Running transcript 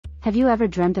Have you ever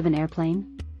dreamt of an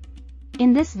airplane?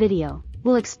 In this video,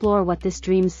 we'll explore what this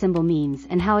dream symbol means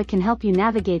and how it can help you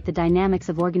navigate the dynamics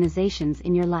of organizations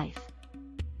in your life.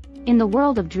 In the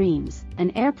world of dreams,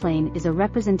 an airplane is a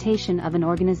representation of an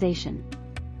organization.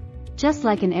 Just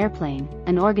like an airplane,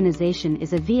 an organization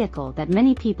is a vehicle that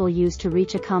many people use to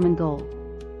reach a common goal.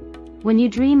 When you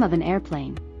dream of an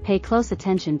airplane, pay close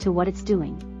attention to what it's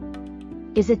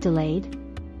doing. Is it delayed?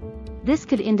 This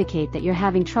could indicate that you're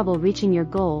having trouble reaching your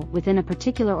goal within a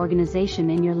particular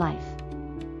organization in your life.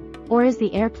 Or is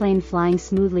the airplane flying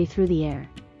smoothly through the air?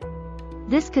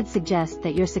 This could suggest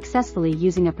that you're successfully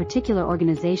using a particular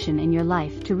organization in your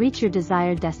life to reach your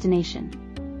desired destination.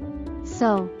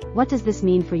 So, what does this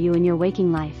mean for you in your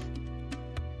waking life?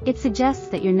 It suggests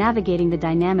that you're navigating the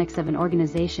dynamics of an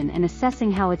organization and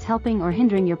assessing how it's helping or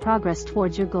hindering your progress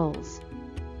towards your goals.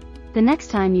 The next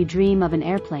time you dream of an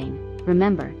airplane,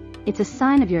 remember, it's a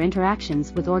sign of your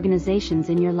interactions with organizations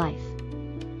in your life.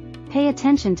 Pay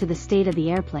attention to the state of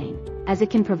the airplane, as it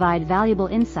can provide valuable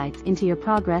insights into your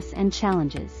progress and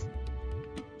challenges.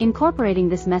 Incorporating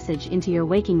this message into your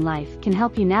waking life can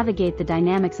help you navigate the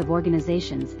dynamics of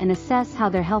organizations and assess how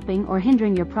they're helping or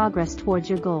hindering your progress towards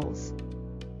your goals.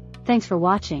 Thanks for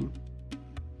watching.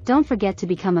 Don't forget to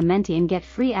become a mentee and get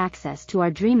free access to our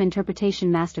Dream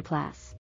Interpretation Masterclass.